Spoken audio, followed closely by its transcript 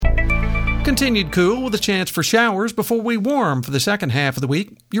Continued cool with a chance for showers before we warm for the second half of the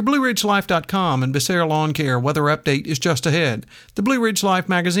week. Your BlueRidgeLife.com and Becerra Lawncare weather update is just ahead. The Blue Ridge Life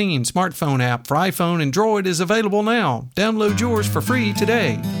magazine smartphone app for iPhone and Droid is available now. Download yours for free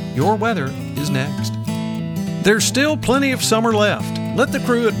today. Your weather is next. There's still plenty of summer left. Let the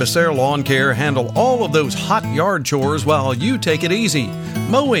crew at Becerra Lawncare handle all of those hot yard chores while you take it easy.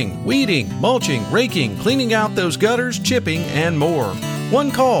 Mowing, weeding, mulching, raking, cleaning out those gutters, chipping, and more.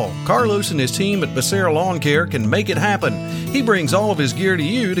 One call. Carlos and his team at Becerra Lawncare can make it happen. He brings all of his gear to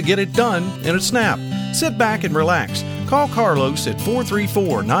you to get it done in a snap. Sit back and relax. Call Carlos at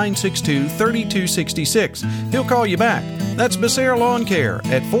 434-962-3266. He'll call you back. That's Becerra Lawncare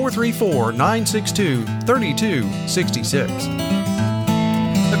at 434-962-3266.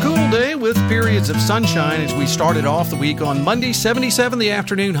 A cool day with periods of sunshine as we started off the week on Monday. 77 the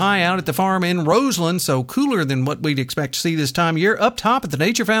afternoon high out at the farm in Roseland, so cooler than what we'd expect to see this time of year. Up top at the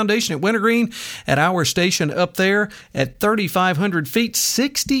Nature Foundation at Wintergreen at our station up there at 3,500 feet,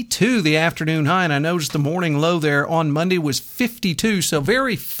 62 the afternoon high, and I noticed the morning low there on Monday was 52, so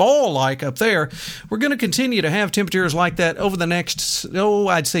very fall-like up there. We're going to continue to have temperatures like that over the next,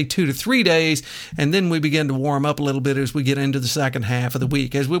 I'd say 2 to 3 days, and then we begin to warm up a little bit as we get into the second half of the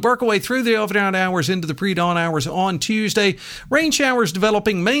week. As we work our way through the overnight hours into the pre-dawn hours on Tuesday, rain showers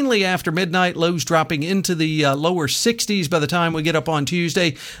developing mainly after midnight, lows dropping into the lower 60s by the time we get up on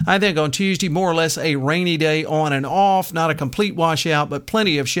Tuesday. I think on Tuesday, more or less a rainy day on and off, not a complete washout, but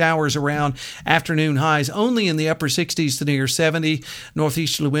plenty of showers around. Afternoon highs only in the upper 60s to near 70.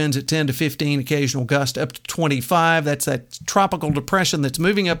 Northeasterly winds at 10 to 15, occasional gust up to 25. That's that tropical depression that's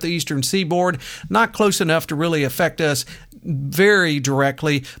moving up the eastern seaboard. Not close enough to really affect us very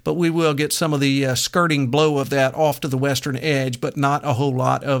directly, but we will get some of the skirting blow of that off to the western edge, but not a whole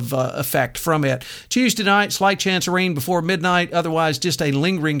lot of effect from it. Tuesday night, slight chance of rain before midnight, otherwise just a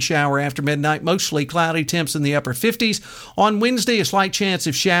lingering shower after midnight, mostly cloudy, temps in the upper 50s. On Wednesday, a slight chance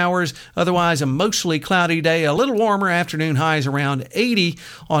of showers, otherwise a mostly cloudy day, a little warmer, afternoon highs around 80.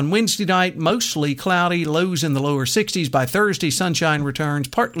 On Wednesday night, mostly cloudy, lows in the lower 60s. By Thursday, sunshine returns,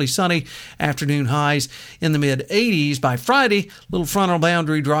 partly sunny, afternoon highs in the mid-80s. By Friday, little frontal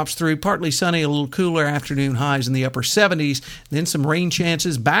boundary drops through, partly sunny, a little cooler, afternoon highs in the upper 70s. Then some rain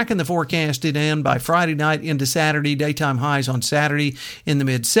chances back in the forecasted end by Friday night into Saturday. Daytime highs on Saturday in the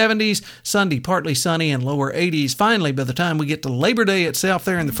mid-70s. Sunday, partly sunny and lower 80s. Finally, by the time we get to Labor Day itself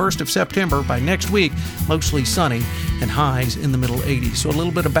there in the 1st of September, by next week, mostly sunny and highs in the middle 80s. So a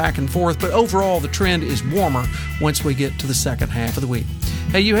little bit of back and forth, but overall the trend is warmer once we get to the second half of the week.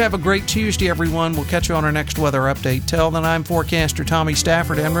 Hey, you have a great Tuesday, everyone. We'll catch you on our next weather update. Till then, I'm forecaster Tommy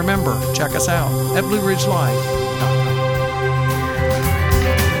Stafford, and remember, check us out at Blue Ridge Life.